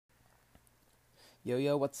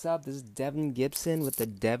Yo, what's up? This is Devin Gibson with the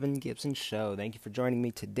Devin Gibson Show. Thank you for joining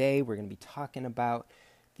me today. We're going to be talking about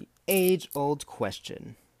the age-old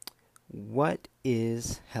question. What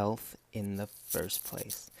is health in the first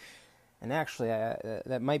place? And actually,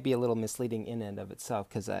 that might be a little misleading in and of itself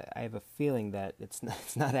because I have a feeling that it's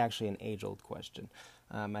not actually an age-old question.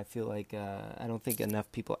 I feel like I don't think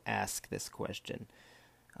enough people ask this question.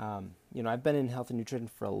 I've been in health and nutrition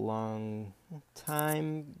for a long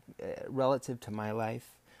time relative to my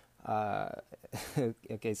life.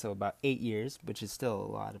 Okay, so about 8 years, which is still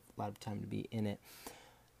a lot of time to be in it.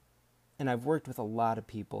 And I've worked with a lot of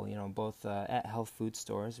people, both at health food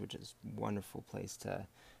stores, which is a wonderful place to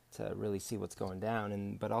really see what's going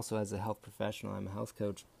down, but also as a health professional. I'm a health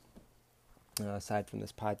coach, aside from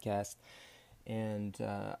this podcast, and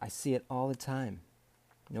I see it all the time.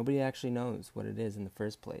 Nobody actually knows what it is in the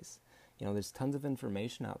first place. There's tons of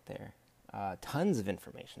information out there.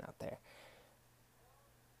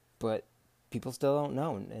 But people still don't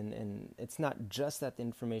know. And it's not just that the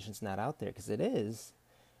information's not out there, because it is.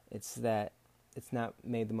 It's that it's not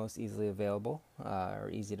made the most easily available or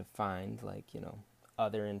easy to find, like,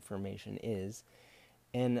 other information is.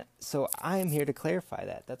 And so I am here to clarify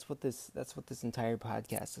that. That's what this entire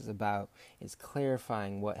podcast is about, is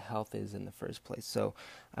clarifying what health is in the first place. So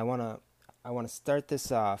I want to start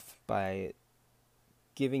this off by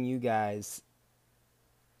giving you guys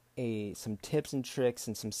some tips and tricks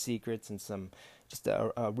and some secrets and some just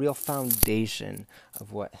a real foundation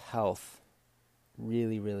of what health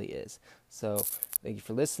really, really is. So thank you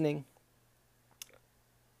for listening.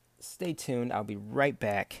 Stay tuned. I'll be right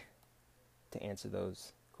back to answer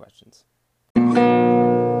those questions.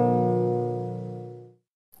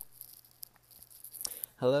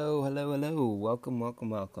 Hello.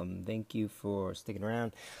 Welcome. Thank you for sticking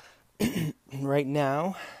around. Right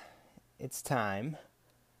now, it's time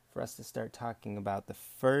for us to start talking about the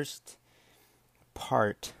first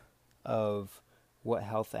part of what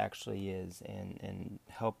health actually is and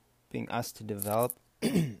helping us to develop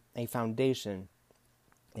a foundation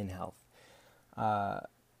in health.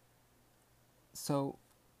 So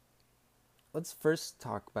let's first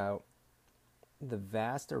talk about the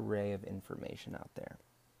vast array of information out there.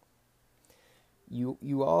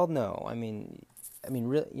 You all know, I mean,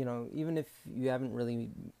 really, even if you haven't really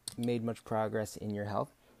made much progress in your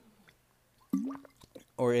health,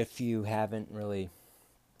 or if you haven't really,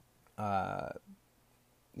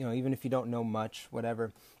 even if you don't know much,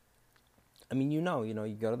 whatever. I mean, you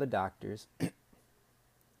go to the doctors,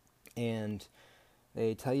 and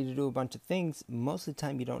they tell you to do a bunch of things. Most of the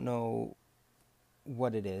time, you don't know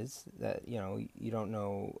what it is. That you don't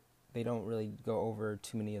know. They don't really go over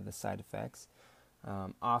too many of the side effects.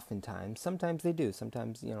 Oftentimes, sometimes they do.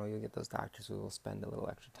 Sometimes you'll get those doctors who will spend a little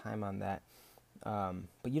extra time on that.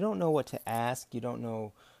 But you don't know what to ask. You don't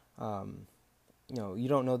know. You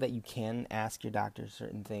don't know that you can ask your doctor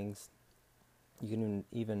certain things. You can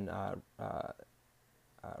even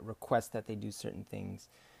request that they do certain things.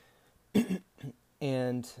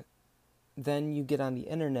 And then you get on the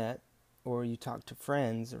internet, or you talk to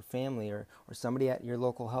friends or family or somebody at your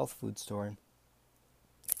local health food store,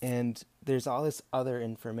 and there's all this other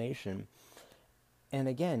information. And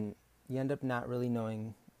again, you end up not really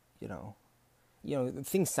knowing,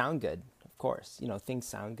 things sound good, of course. Things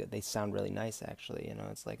sound good. They sound really nice, actually.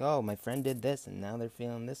 It's like, oh, my friend did this, and now they're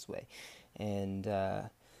feeling this way. And,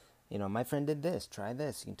 my friend did this. Try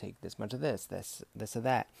this. You can take this much of this or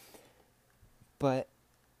that. But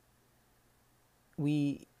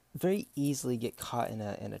we very easily get caught in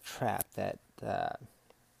a trap that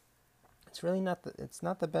it's really not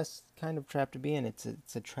the best kind of trap to be in. It's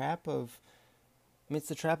a trap of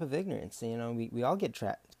ignorance. We all get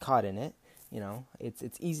caught in it.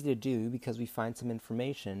 It's easy to do because we find some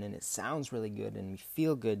information and it sounds really good and we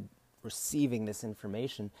feel good receiving this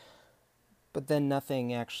information. But then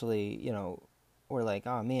nothing actually, we're like,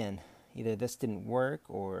 oh man, either this didn't work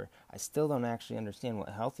or I still don't actually understand what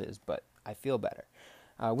health is, but I feel better,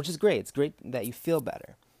 which is great. It's great that you feel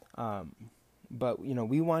better. But,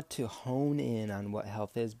 we want to hone in on what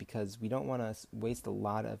health is because we don't want to waste a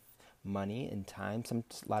lot of money and time. A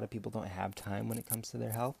lot of people don't have time when it comes to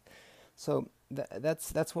their health. So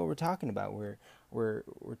that's what we're talking about. We're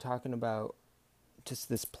talking about just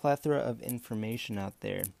this plethora of information out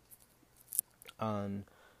there on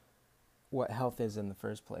what health is in the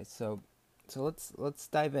first place. So let's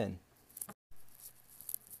dive in.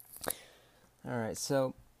 All right,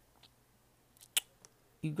 so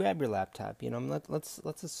you grab your laptop.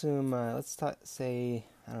 Let's assume say,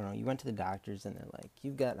 I don't know, you went to the doctors and they're like,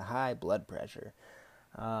 you've got high blood pressure,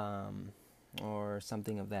 or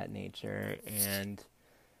something of that nature, and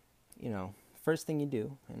first thing you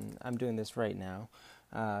do, and I'm doing this right now,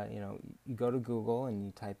 you go to Google and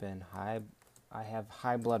you type in I have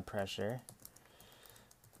high blood pressure.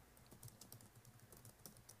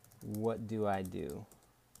 What do I do?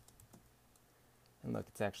 And look,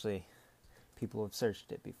 it's actually, people have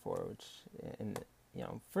searched it before, and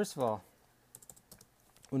first of all,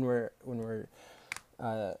 when we're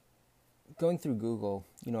going through Google,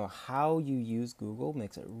 how you use Google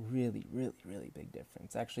makes a really, really, really big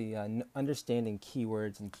difference. Actually, understanding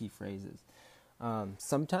keywords and key phrases.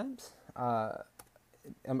 Sometimes,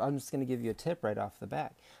 I'm just going to give you a tip right off the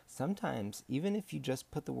bat. Sometimes, even if you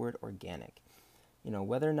just put the word organic,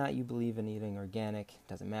 whether or not you believe in eating organic,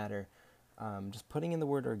 doesn't matter. Just putting in the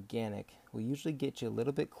word organic will usually get you a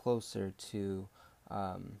little bit closer to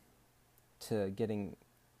getting,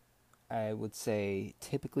 I would say,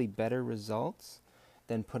 typically better results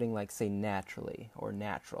than putting, like, say, naturally or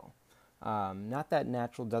natural. Not that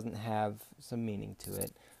natural doesn't have some meaning to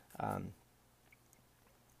it.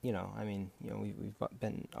 We've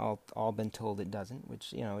been all been told it doesn't,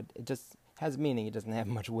 which, it just has meaning. It doesn't have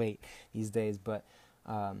much weight these days, but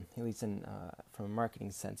at least from a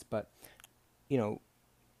marketing sense. But,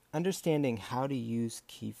 understanding how to use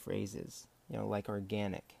key phrases, like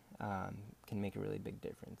organic, can make a really big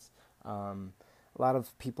difference. A lot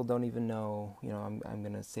of people don't even know, I'm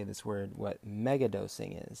going to say this word, what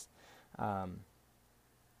megadosing is, and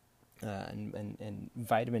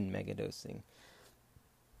vitamin megadosing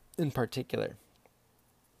in particular.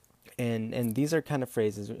 And these are kind of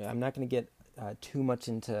phrases. I'm not going to get too much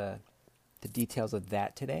into the details of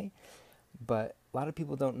that today, but a lot of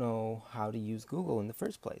people don't know how to use Google in the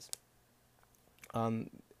first place.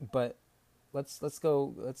 But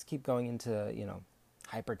let's keep going into,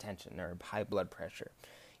 hypertension or high blood pressure.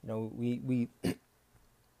 We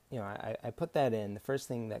I put that in. The first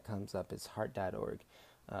thing that comes up is heart.org.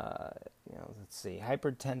 Let's see,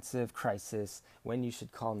 hypertensive crisis, when you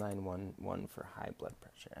should call 911 for high blood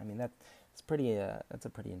pressure. I mean, that's a pretty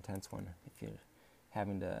intense one if you're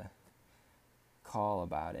having to call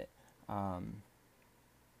about it.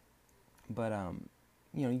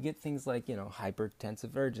 You get things like,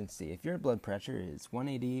 hypertensive urgency. If your blood pressure is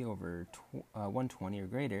 180 over 120 or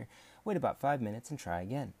greater, wait about 5 minutes and try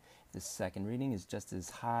again. If the second reading is just as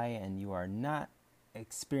high and you are not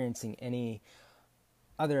experiencing any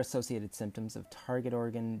other associated symptoms of target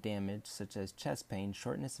organ damage, such as chest pain,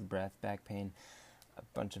 shortness of breath, back pain, a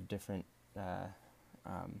bunch of different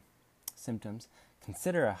symptoms,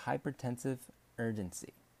 consider a hypertensive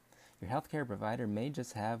urgency. Your healthcare provider may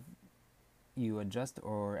just have you adjust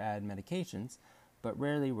or add medications, but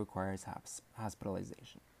rarely requires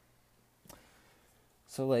hospitalization.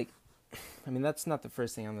 So, that's not the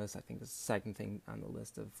first thing on the list. I think the second thing on the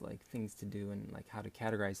list of, things to do and, how to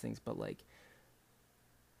categorize things. But,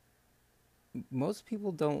 most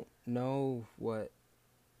people don't know what,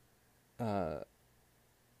 most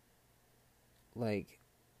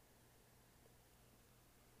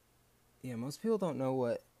people don't know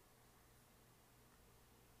what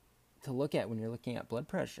to look at when you're looking at blood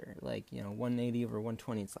pressure. 180 over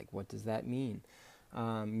 120, it's what does that mean?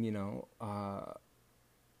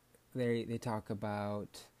 They talk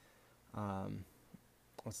about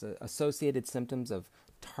what's the associated symptoms of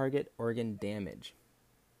target organ damage.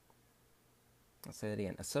 I'll say that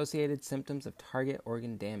again. Associated symptoms of target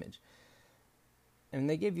organ damage. And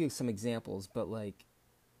they give you some examples, but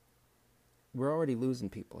we're already losing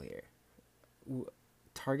people here.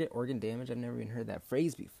 Target organ damage, I've never even heard that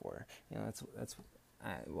phrase before.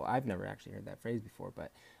 I've never actually heard that phrase before,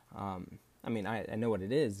 but I know what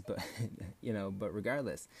it is, but but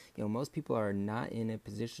regardless, most people are not in a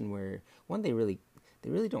position where, one, they really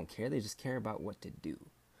don't care. They just care about what to do.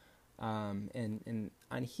 And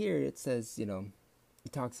on here it says,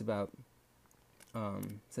 it talks about,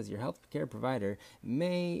 says your healthcare provider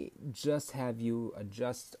may just have you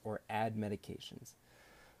adjust or add medications.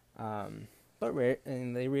 And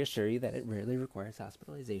they reassure you that it rarely requires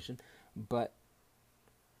hospitalization. But,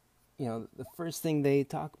 the first thing they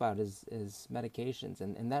talk about is medications,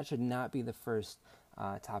 and that should not be the first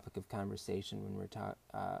topic of conversation when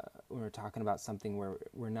we're talking about something where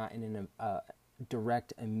we're not in a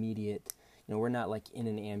direct, immediate, we're not in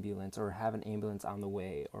an ambulance or have an ambulance on the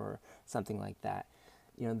way or something like that.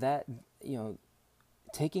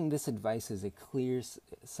 Taking this advice is a clear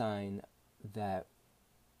sign that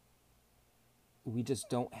we just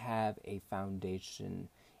don't have a foundation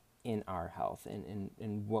in our health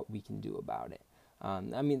and what we can do about it.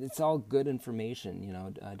 It's all good information,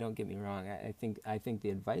 don't get me wrong. I think the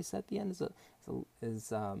advice at the end is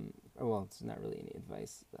it's not really any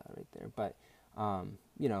advice right there, but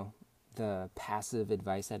the passive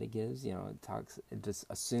advice that it gives. It just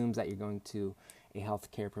assumes that you're going to a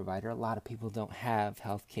healthcare provider. A lot of people don't have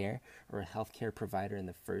healthcare or a healthcare provider in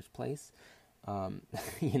the first place,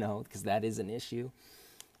 because that is an issue.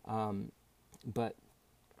 But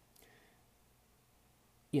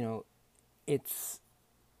it's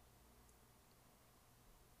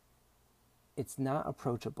not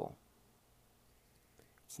approachable.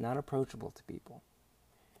 It's not approachable to people.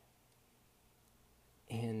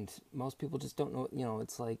 And most people just don't know,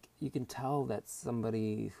 it's like you can tell that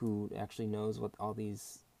somebody who actually knows what all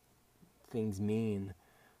these things mean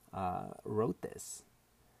wrote this.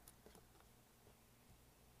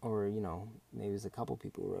 Or, maybe there's a couple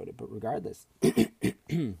people who wrote it, but regardless, it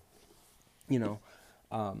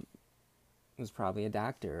was probably a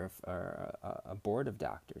doctor or a board of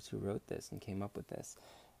doctors who wrote this and came up with this.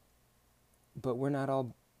 But we're not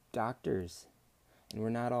all doctors. And we're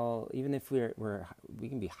not all, even if we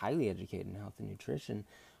can be highly educated in health and nutrition,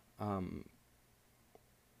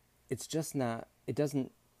 it's just not, it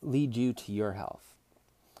doesn't lead you to your health.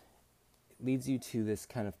 It leads you to this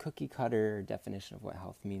kind of cookie cutter definition of what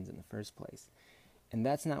health means in the first place. And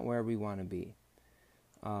that's not where we want to be.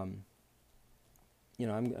 I'm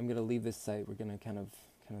going to leave this site. We're going to kind of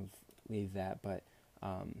leave that, but,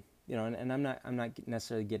 and I'm not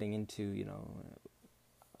necessarily getting into,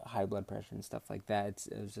 high blood pressure and stuff like that.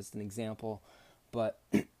 It was just an example, but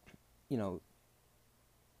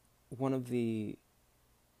one of the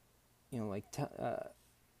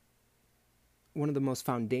one of the most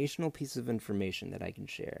foundational pieces of information that I can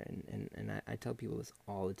share, and I tell people this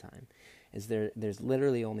all the time, is there's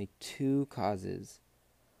literally only 2 causes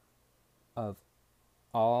of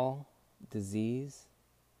all disease,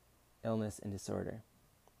 illness, and disorder.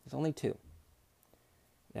 There's only 2.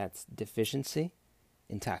 That's deficiency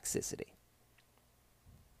and toxicity.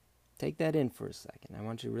 Take that in for a second. I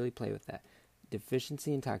want you to really play with that.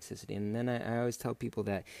 Deficiency and toxicity. And then I always tell people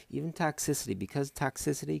that even toxicity, because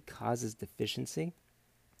toxicity causes deficiency,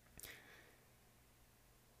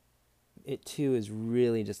 it too is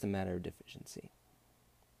really just a matter of deficiency.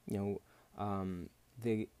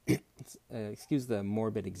 Excuse the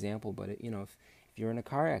morbid example, but if you're in a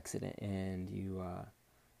car accident and you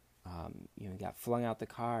got flung out the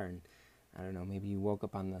car, and I don't know, maybe you woke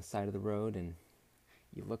up on the side of the road and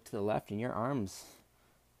you look to the left and your arm's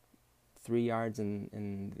 3 yards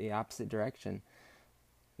in the opposite direction.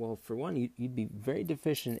 Well, for one, you'd be very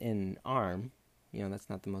deficient in arm. That's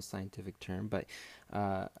not the most scientific term, but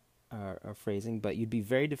or phrasing, but you'd be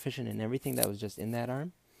very deficient in everything that was just in that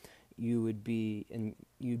arm. You'd be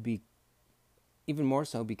even more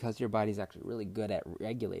so because your body's actually really good at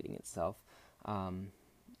regulating itself.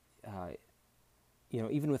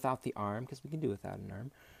 Even without the arm, because we can do without an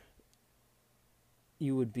arm,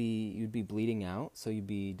 you'd be bleeding out. So you'd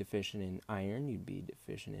be deficient in iron, you'd be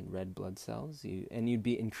deficient in red blood cells, and you'd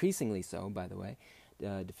be increasingly so, by the way,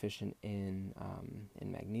 deficient in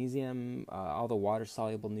magnesium, all the water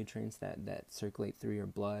soluble nutrients that circulate through your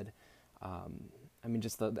blood.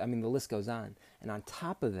 The list goes on. And on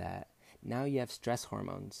top of that, now you have stress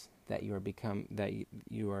hormones that you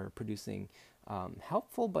are producing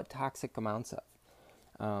helpful but toxic amounts of.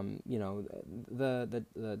 The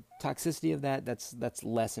toxicity of that's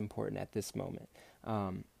less important at this moment.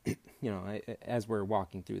 As we're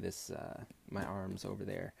walking through this, my arms over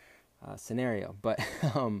there scenario, but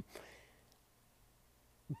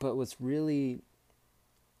what's really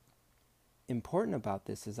important about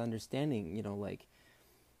this is understanding, you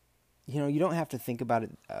don't have to think about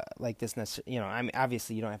it like this necessarily.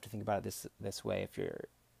 Obviously you don't have to think about it this way if you're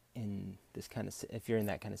in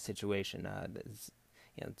that kind of situation.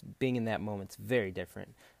 Being in that moment's very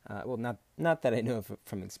different. Not that I know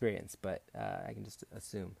from experience, but I can just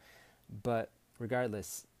assume. But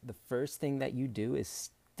regardless, the first thing that you do is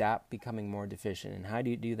stop becoming more deficient. And how do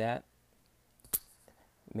you do that?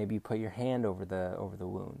 Maybe you put your hand over the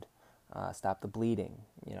wound. Stop the bleeding,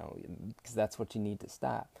 because that's what you need to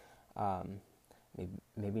stop.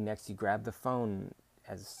 Maybe next you grab the phone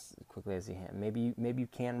as quickly as you can. Maybe you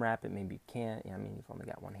can wrap it, maybe you can't. You've only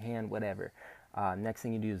got one hand, whatever. Next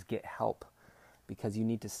thing you do is get help, because you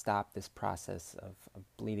need to stop this process of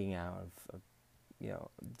bleeding out,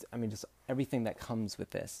 just everything that comes with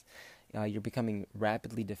this. You're becoming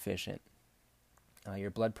rapidly deficient.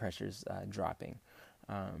 Your blood pressure's dropping.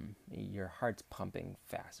 Your heart's pumping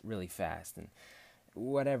really fast, and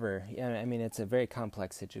whatever. It's a very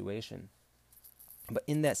complex situation. But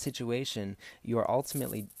in that situation, you are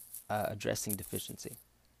ultimately addressing deficiency.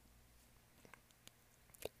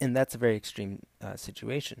 And that's a very extreme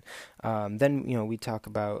situation. Then, we talk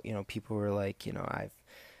about, people who are like,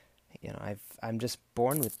 I'm just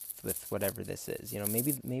born with whatever this is.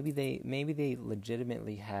 Maybe they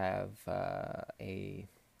legitimately have a, I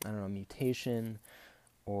don't know, mutation,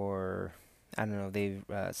 or I don't know, they've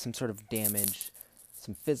some sort of damage,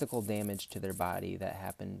 some physical damage to their body that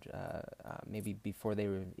happened maybe before they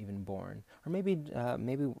were even born, or maybe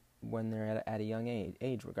when they're at a young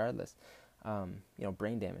age, regardless.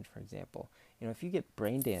 Brain damage, for example. If you get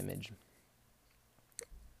brain damage,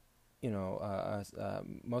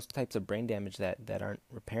 most types of brain damage that aren't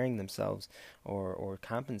repairing themselves or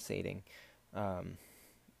compensating,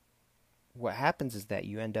 what happens is that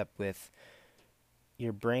you end up with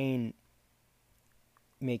your brain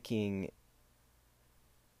making,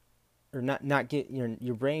 or not get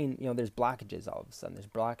your brain, there's blockages. All of a sudden there's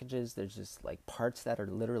blockages, there's just like parts that are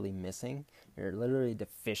literally missing. You're literally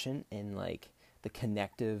deficient in like the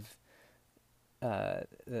connective,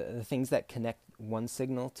 the things that connect one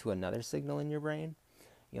signal to another signal in your brain.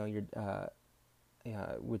 The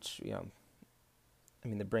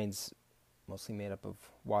brain's mostly made up of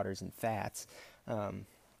waters and fats,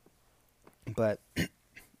 but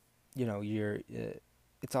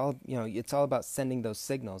it's all about sending those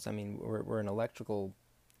signals. I mean, we're an electrical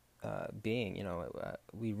being.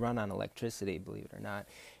 We run on electricity, believe it or not,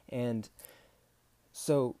 and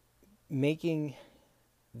so making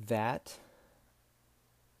that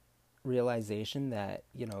realization that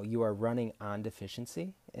you are running on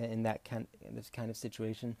deficiency in this kind of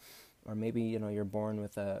situation, or maybe you're born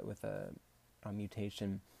with a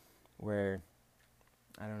mutation where,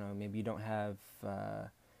 I don't know, maybe you don't have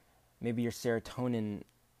maybe your serotonin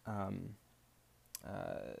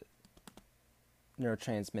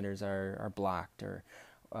neurotransmitters are blocked, or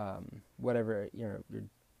whatever, your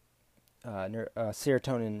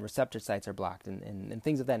serotonin receptor sites are blocked, and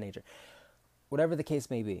things of that nature. Whatever the case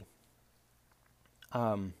may be,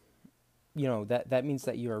 that means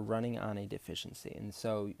that you are running on a deficiency. And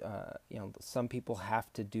so, some people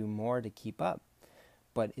have to do more to keep up,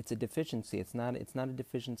 but it's a deficiency. It's not a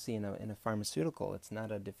deficiency in a pharmaceutical. It's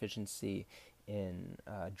not a deficiency in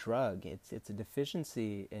a drug. It's a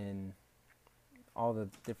deficiency in all the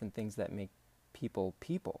different things that make people.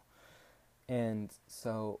 And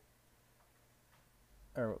so,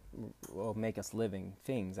 make us living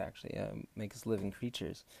things, actually, make us living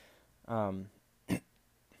creatures.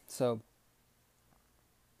 So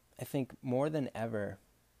I think more than ever,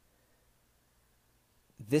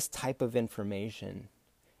 this type of information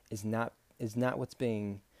is not what's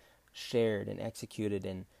being shared and executed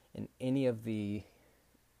in any of the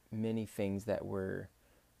many things that we're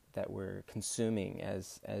consuming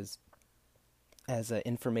as an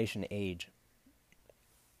information age.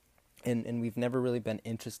 And we've never really been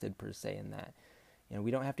interested per se in that. We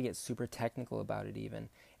don't have to get super technical about it even.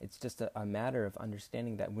 It's just a matter of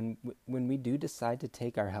understanding that when we do decide to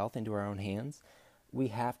take our health into our own hands, we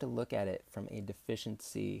have to look at it from a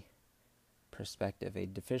deficiency perspective, a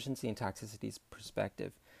deficiency and toxicities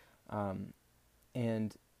perspective. And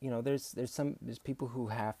there's people who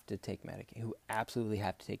have to take who absolutely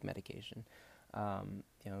have to take medication.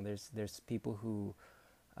 There's people who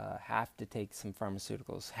have to take some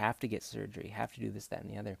pharmaceuticals, have to get surgery, have to do this, that, and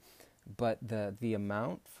the other. But the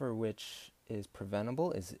amount for which is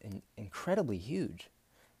preventable is incredibly huge.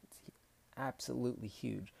 It's absolutely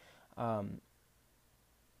huge.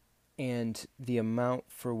 And the amount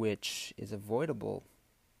for which is avoidable,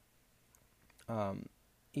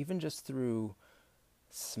 even just through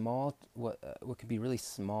small, what could be really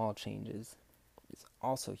small changes, is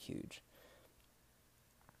also huge.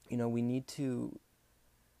 We need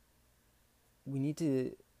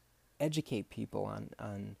to educate people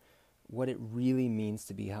on what it really means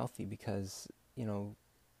to be healthy, because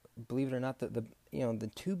believe it or not,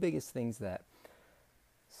 the two biggest things that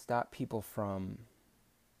stop people from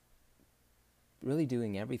really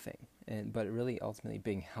doing everything, but really ultimately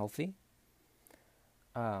being healthy,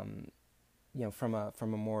 from a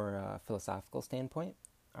more philosophical standpoint,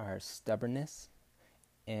 are stubbornness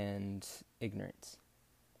and ignorance.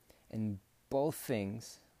 And both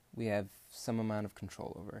things we have some amount of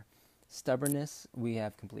control over. Stubbornness, we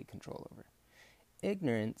have complete control over.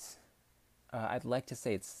 Ignorance, I'd like to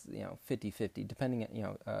say it's 50-50, depending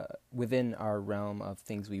within our realm of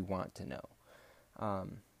things we want to know.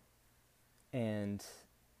 And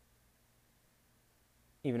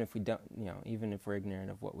even if we don't, even if we're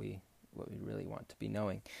ignorant of what we really want to be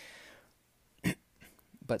knowing.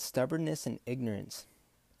 But stubbornness and ignorance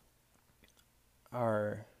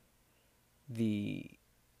are the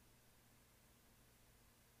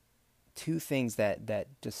two things that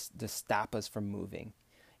just stop us from moving.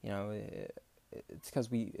 It's because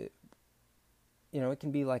it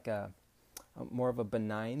can be like more of a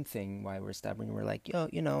benign thing why we're stubborn. We're like, yo,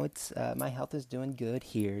 it's my health is doing good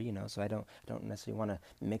here, so I don't necessarily want to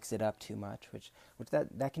mix it up too much, which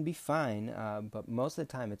that can be fine, but most of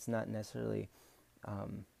the time it's not necessarily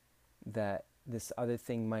that this other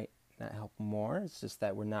thing might not help more. It's just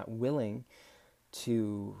that we're not willing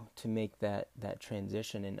to make that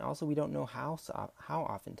transition, and also we don't know how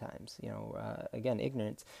oftentimes, again,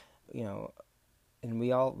 ignorance, and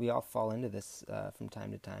we all fall into this from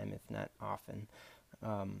time to time, if not often,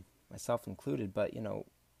 myself included. But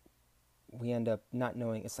we end up not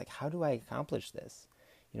knowing. It's like, how do I accomplish this?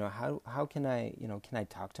 How can I can I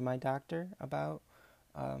talk to my doctor about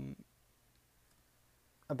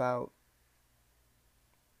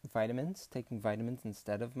vitamins, taking vitamins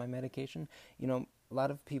instead of my medication? A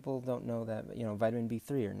lot of people don't know that vitamin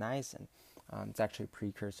B3 or niacin, it's actually a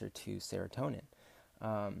precursor to serotonin.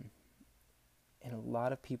 And a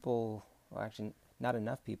lot of people, well, actually not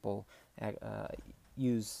enough people,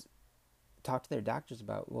 talk to their doctors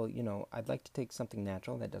about, well, I'd like to take something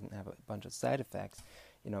natural that doesn't have a bunch of side effects.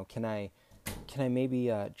 Can I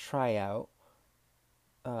maybe try out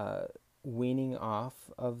weaning off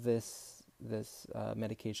of this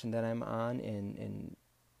medication that I'm on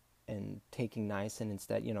and taking niacin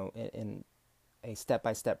instead, in a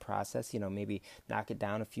step-by-step process, maybe knock it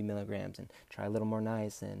down a few milligrams and try a little more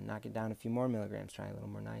niacin, knock it down a few more milligrams, try a little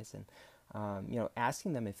more niacin,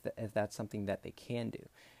 asking them if that's something that they can do.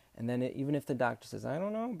 And then even if the doctor says, I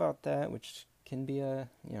don't know about that, which can be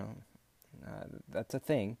that's a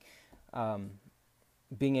thing,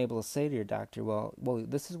 being able to say to your doctor, well,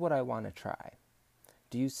 this is what I want to try.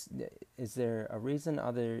 Is there a reason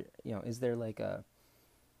is there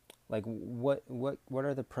what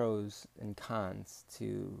are the pros and cons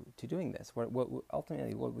to doing this? What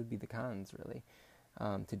ultimately, what would be the cons really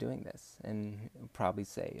to doing this? And probably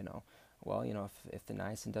say, if the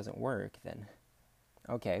niacin doesn't work, then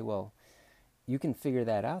okay, well, you can figure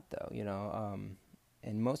that out though,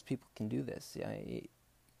 and most people can do this.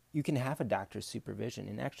 You can have a doctor's supervision,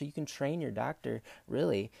 and actually you can train your doctor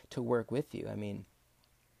really to work with you. I mean,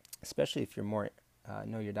 especially if you're more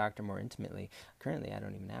know your doctor more intimately. Currently, I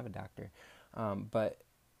don't even have a doctor, but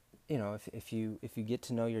if you get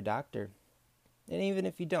to know your doctor, and even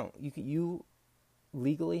if you don't, you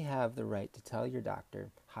legally have the right to tell your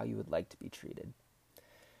doctor how you would like to be treated.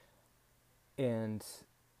 And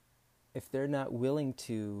if they're not willing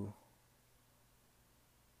to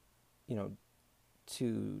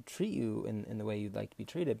treat you in the way you'd like to be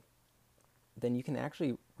treated, then you can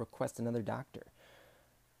actually request another doctor.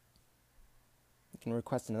 You can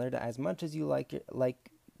request another, as much as you like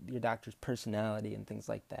your doctor's personality and things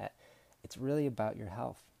like that. It's really about your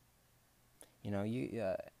health.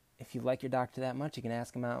 If you like your doctor that much, you can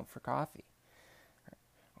ask him out for coffee,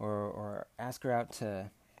 or ask her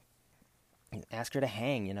to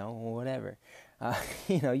hang, or whatever.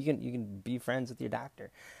 You can be friends with your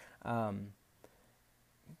doctor.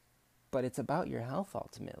 But it's about your health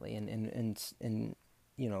ultimately, and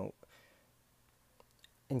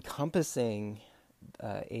encompassing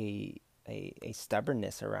a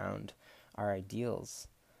stubbornness around our ideals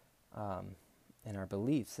and our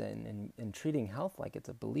beliefs, and treating health like it's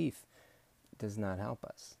a belief does not help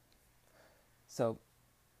us. So,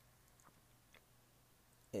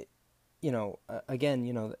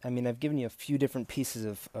 again, I mean, I've given you a few different pieces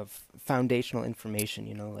of foundational information,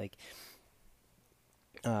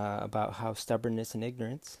 about how stubbornness and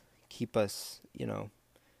ignorance keep us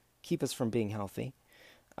from being healthy,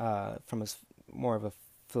 from more of a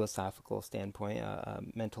philosophical standpoint, a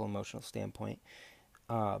mental, emotional standpoint.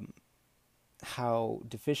 How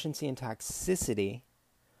deficiency and toxicity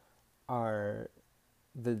are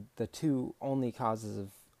the two only causes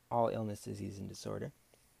of all illness, disease, and disorder.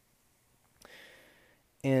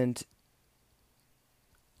 And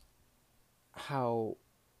how,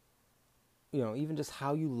 even just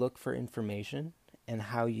how you look for information and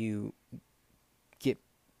how you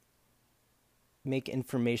make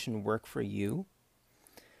information work for you,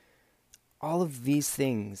 all of these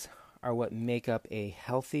things are what make up a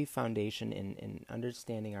healthy foundation in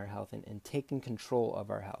understanding our health and taking control of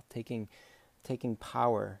our health, taking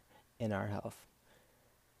power in our health.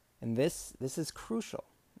 And this is crucial,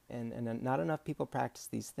 and not enough people practice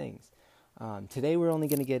these things. Today we're only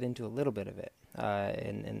going to get into a little bit of it,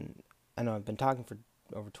 and I know I've been talking for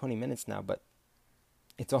over 20 minutes now, but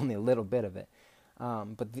it's only a little bit of it.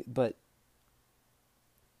 But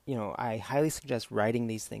I highly suggest writing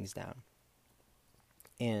these things down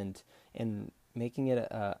and making it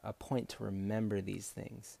a point to remember these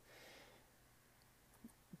things.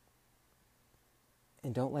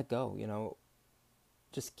 And don't let go,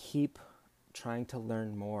 just keep trying to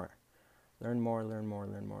learn more. Learn more, learn more,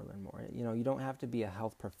 learn more, learn more. You don't have to be a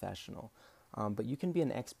health professional, but you can be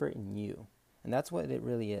an expert in you. And that's what it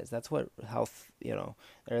really is. That's what health, or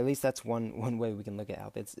at least that's one way we can look at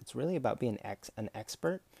health. It's really about being an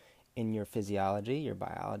expert in your physiology, your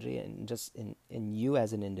biology, and just in you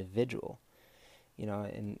as an individual.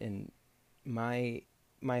 And my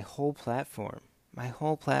whole platform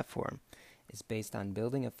is based on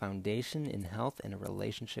building a foundation in health and a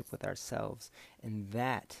relationship with ourselves. And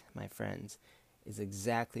that, my friends, is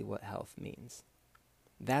exactly what health means.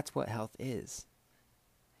 That's what health is.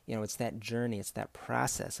 It's that journey, it's that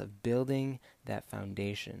process of building that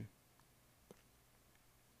foundation.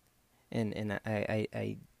 And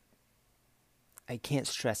I can't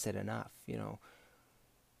stress it enough.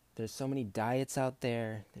 There's so many diets out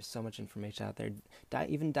there. There's so much information out there.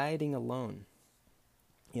 Even dieting alone.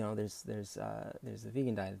 There's the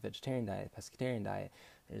vegan diet, the vegetarian diet, the pescatarian diet.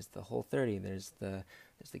 There's the Whole30. There's the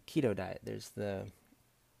keto diet. There's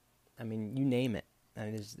you name it.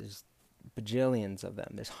 There's bajillions of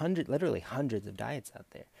them. There's literally hundreds of diets out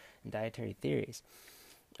there and dietary theories.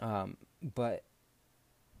 But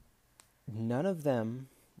none of them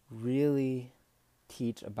really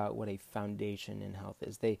teach about what a foundation in health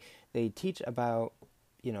is. They teach about,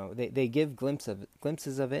 they give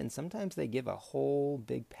glimpses of it, and sometimes they give a whole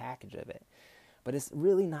big package of it. But it's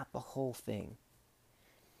really not the whole thing.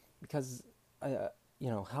 Because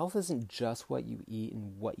health isn't just what you eat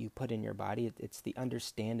and what you put in your body. It's the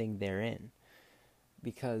understanding therein.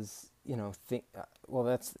 Because,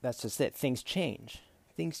 that's just it. Things change.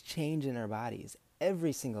 Things change in our bodies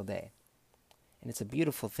every single day. And it's a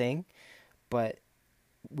beautiful thing, but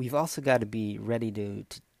we've also got to be ready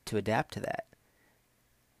to adapt to that.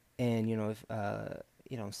 And,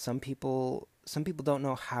 some people don't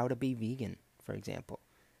know how to be vegan, for example.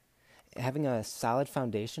 Having a solid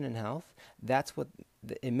foundation in health, that's what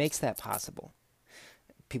it makes that possible.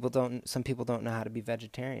 Some people don't know how to be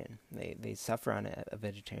vegetarian. They suffer on a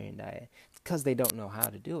vegetarian diet. It's because they don't know how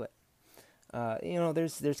to do it.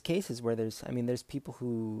 There's cases where there's people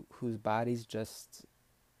whose bodies just,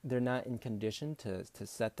 they're not in condition to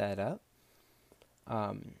set that up.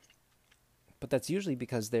 But that's usually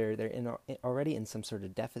because they're already in some sort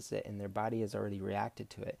of deficit, and their body has already reacted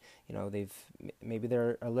to it. Maybe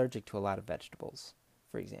they're allergic to a lot of vegetables,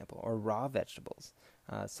 for example, or raw vegetables.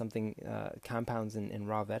 Compounds in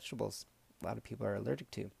raw vegetables, a lot of people are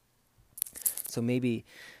allergic to. So maybe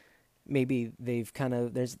they've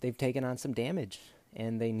taken on some damage,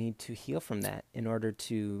 and they need to heal from that in order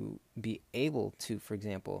to be able to, for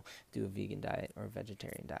example, do a vegan diet or a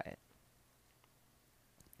vegetarian diet.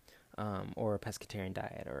 Or a pescatarian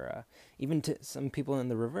diet, or even to some people in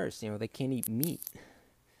the reverse, they can't eat meat,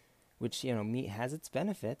 which, meat has its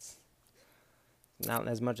benefits, not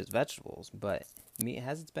as much as vegetables, but meat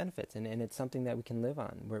has its benefits, and it's something that we can live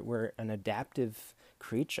on. We're an adaptive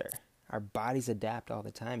creature. Our bodies adapt all the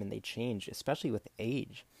time, and they change, especially with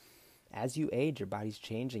age. As you age, your body's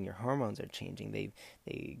changing, your hormones are changing.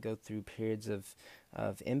 They go through periods of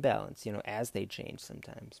imbalance, as they change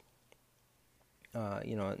sometimes.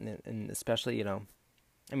 And especially, and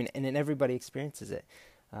then everybody experiences it,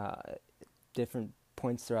 different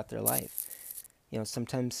points throughout their life.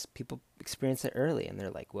 Sometimes people experience it early, and they're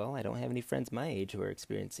like, well, I don't have any friends my age who are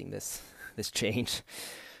experiencing this change.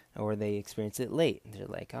 Or they experience it late, and they're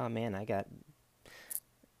like, oh man, I got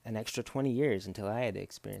an extra 20 years until I had to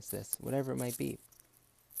experience this, whatever it might be.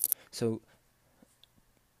 So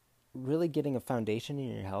really getting a foundation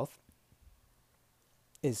in your health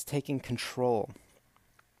is taking control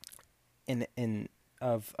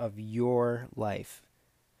of your life,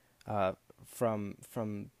 from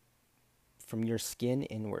your skin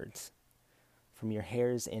inwards, from your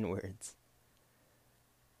hairs inwards.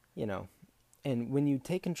 And when you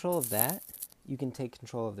take control of that, you can take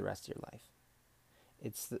control of the rest of your life.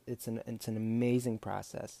 It's an amazing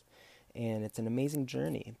process, and it's an amazing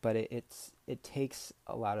journey. But it takes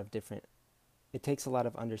a lot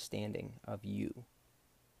of understanding of you.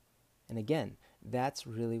 And again, that's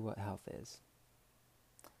really what health is.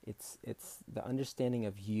 It's the understanding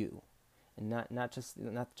of you, and not just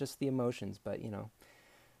the emotions, but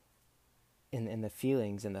and the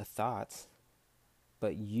feelings and the thoughts,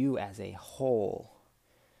 but you as a whole.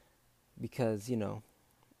 Because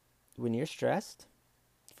when you're stressed,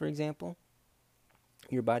 for example,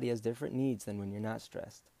 your body has different needs than when you're not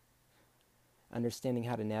stressed. Understanding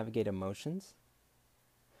how to navigate emotions,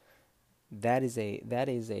 that is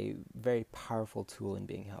a very powerful tool in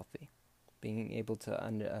being healthy. Being able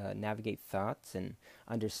to navigate thoughts and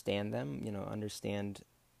understand them, understand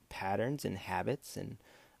patterns and habits, and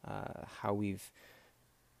how we've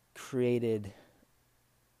created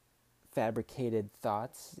fabricated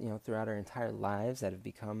thoughts, throughout our entire lives that have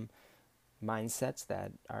become mindsets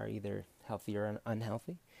that are either healthy or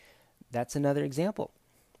unhealthy. That's another example.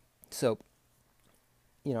 So,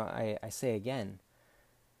 I say again,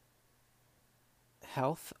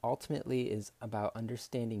 health ultimately is about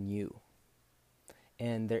understanding you.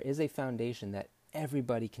 And there is a foundation that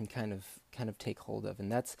everybody can kind of take hold of,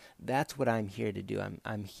 and that's what I'm here to do.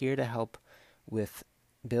 I'm here to help with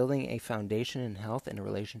building a foundation in health and a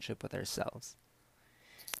relationship with ourselves.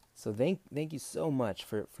 So thank you so much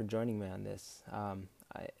for joining me on this.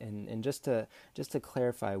 And just to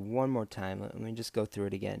clarify one more time, let me just go through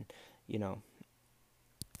it again.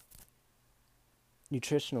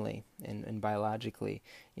 Nutritionally and biologically,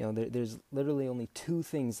 there's literally only two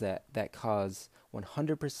things that cause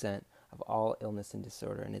 100% of all illness and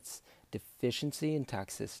disorder, and it's deficiency and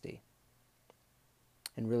toxicity.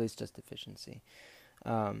 And really, it's just deficiency.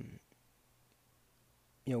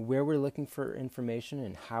 Where we're looking for information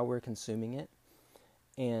and how we're consuming it,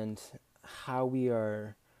 and how we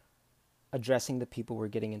are addressing the people we're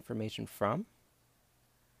getting information from.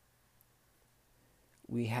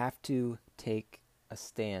 We have to take a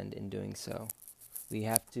stand in doing so. We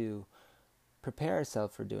have to prepare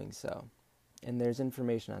ourselves for doing so. And there's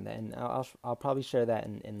information on that, and I'll probably share that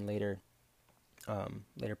in later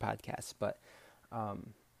podcasts. But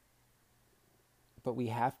we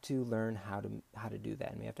have to learn how to do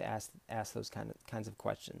that, and we have to ask those kinds of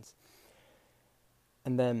questions.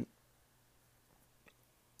 And then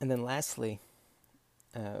lastly,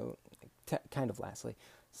 lastly,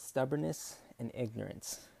 stubbornness and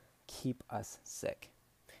ignorance keep us sick.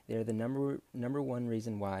 They're the number one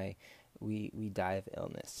reason why we die of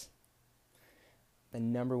illness. The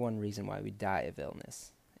number one reason why we die of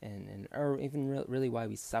illness, or even really why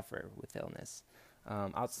we suffer with illness,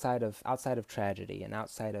 outside of tragedy and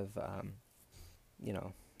outside of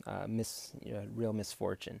real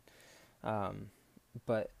misfortune.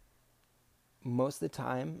 But most of the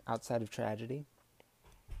time, outside of tragedy,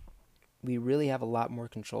 we really have a lot more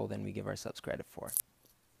control than we give ourselves credit for.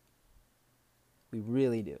 We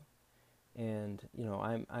really do. And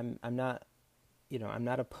I'm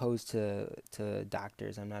not opposed to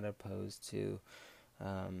doctors. I'm not opposed to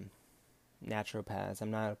naturopaths.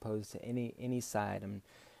 I'm not opposed to any side.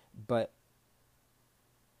 But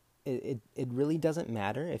it really doesn't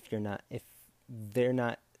matter if they're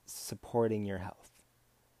not supporting your health,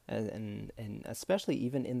 and especially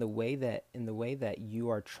even in the way that you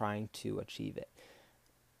are trying to achieve it.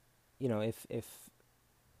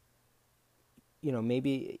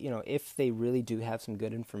 If they really do have some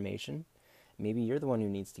good information, maybe you're the one who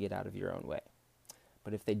needs to get out of your own way.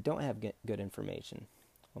 But if they don't have good information,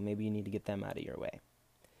 well, maybe you need to get them out of your way.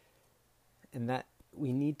 And that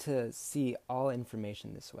we need to see all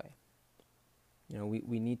information this way.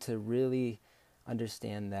 We need to really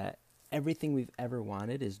understand that everything we've ever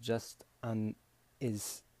wanted is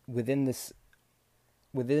within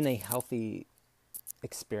a healthy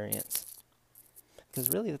experience. Because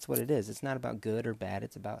really that's what it is. It's not about good or bad,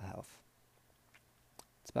 it's about health.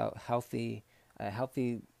 It's about a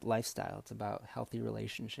healthy lifestyle. It's about healthy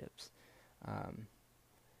relationships.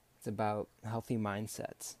 It's about healthy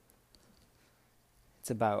mindsets. It's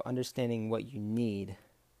about understanding what you need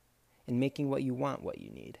and making what you want what you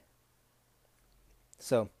need.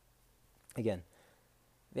 So, again,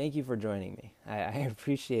 thank you for joining me. I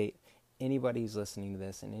appreciate anybody who's listening to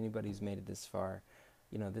this and anybody who's made it this far.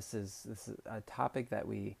 This is a topic that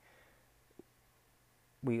we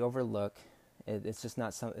overlook. It's just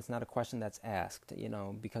not it's not a question that's asked,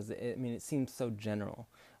 because it seems so general,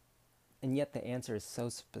 and yet the answer is so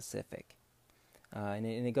specific, and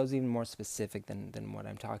it goes even more specific than what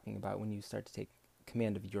I'm talking about when you start to take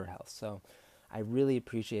command of your health. So, I really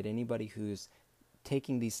appreciate anybody who's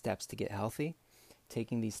taking these steps to get healthy,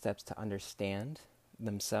 taking these steps to understand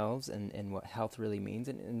themselves and what health really means,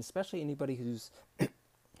 and especially anybody who's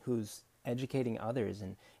educating others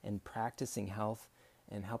and practicing health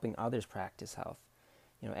and helping others practice health.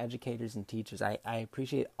 Educators and teachers, I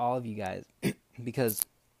appreciate all of you guys because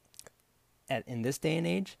in this day and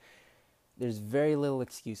age, there's very little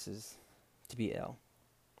excuses to be ill.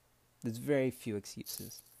 There's very few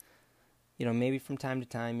excuses. Maybe from time to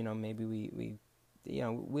time, maybe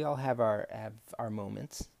we all have our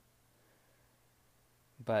moments.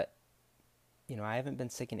 But, I haven't been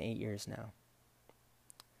sick in 8 years now.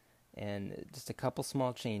 And just a couple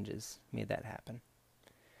small changes made that happen.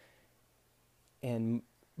 And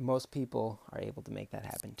most people are able to make that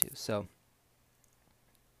happen too. So,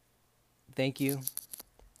 thank you.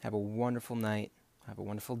 Have a wonderful night. Have a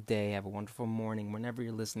wonderful day. Have a wonderful morning. Whenever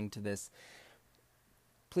you're listening to this,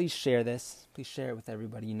 please share this. Please share it with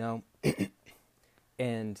everybody you know.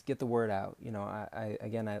 And get the word out. You know,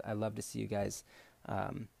 I love to see you guys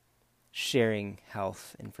sharing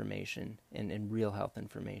health information and real health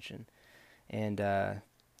information. And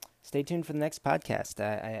stay tuned for the next podcast.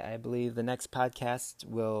 I believe the next podcast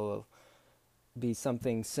will be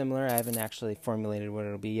something similar. I haven't actually formulated what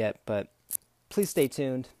it'll be yet, but please stay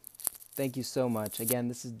tuned. Thank you so much. Again,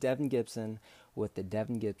 this is Devin Gibson with The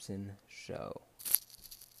Devin Gibson Show.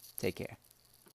 Take care.